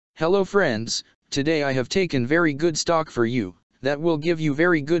Hello friends, today I have taken very good stock for you, that will give you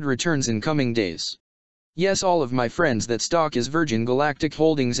very good returns in coming days. Yes, all of my friends, that stock is Virgin Galactic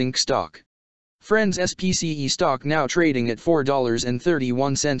Holdings Inc. stock. Friends, SPCE stock now trading at $4.31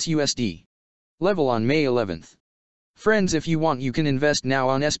 USD. Level on May 11th. Friends, if you want you can invest now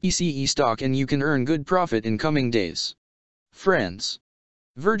on SPCE stock and you can earn good profit in coming days. Friends,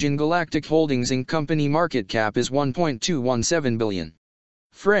 Virgin Galactic Holdings Inc. company market cap is $1.217 billion.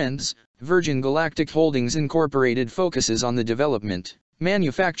 Friends, Virgin Galactic Holdings Incorporated focuses on the development,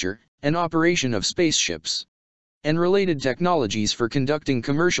 manufacture, and operation of spaceships and related technologies for conducting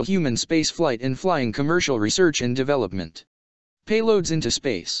commercial human spaceflight and flying commercial research and development payloads into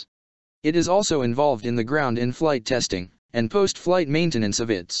space. It is also involved in the ground and flight testing and post-flight maintenance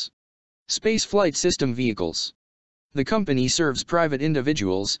of its spaceflight system vehicles. The company serves private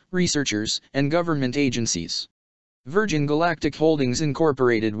individuals, researchers, and government agencies. Virgin Galactic Holdings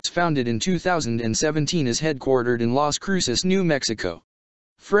Incorporated was founded in 2017, is headquartered in Las Cruces, New Mexico.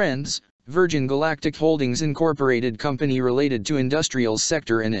 Friends, Virgin Galactic Holdings Incorporated company related to industrial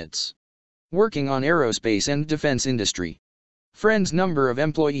sector and its working on aerospace and defense industry. Friends, number of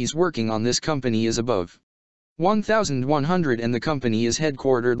employees working on this company is above 1,100 and the company is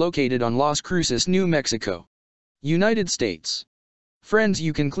headquartered located on Las Cruces, New Mexico, United States. Friends,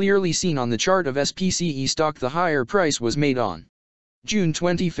 you can clearly see on the chart of SPCE stock the higher price was made on June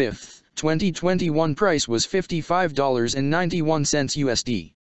 25, 2021. Price was $55.91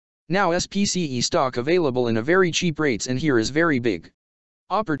 USD. Now SPCE stock available in a very cheap rates, and here is very big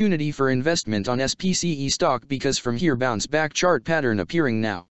opportunity for investment on SPCE stock because from here bounce back chart pattern appearing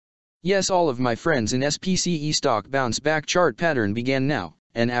now. Yes, all of my friends, in SPCE stock bounce back chart pattern began now,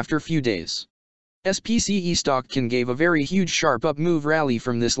 and after few days SPCE stock can give a very huge sharp up move rally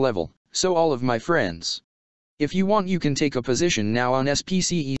from this level. So all of my friends, if you want you can take a position now on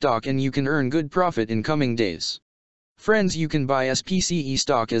SPCE stock and you can earn good profit in coming days. Friends, you can buy SPCE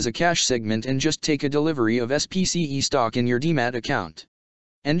stock as a cash segment and just take a delivery of SPCE stock in your demat account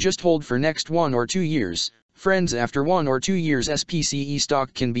and just hold for next 1 or 2 years. Friends, after 1 or 2 years SPCE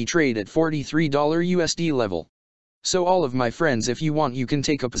stock can be traded at $43 USD level. So all of my friends, if you want you can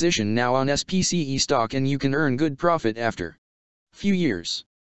take a position now on SPCE stock and you can earn good profit after few years.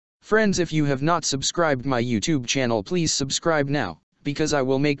 Friends, if you have not subscribed my YouTube channel, please subscribe now, because I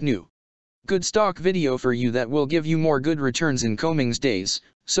will make new good stock video for you that will give you more good returns in coming days.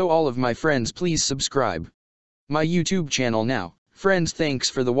 So all of my friends, please subscribe my YouTube channel now. Friends,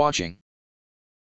 thanks for the watching.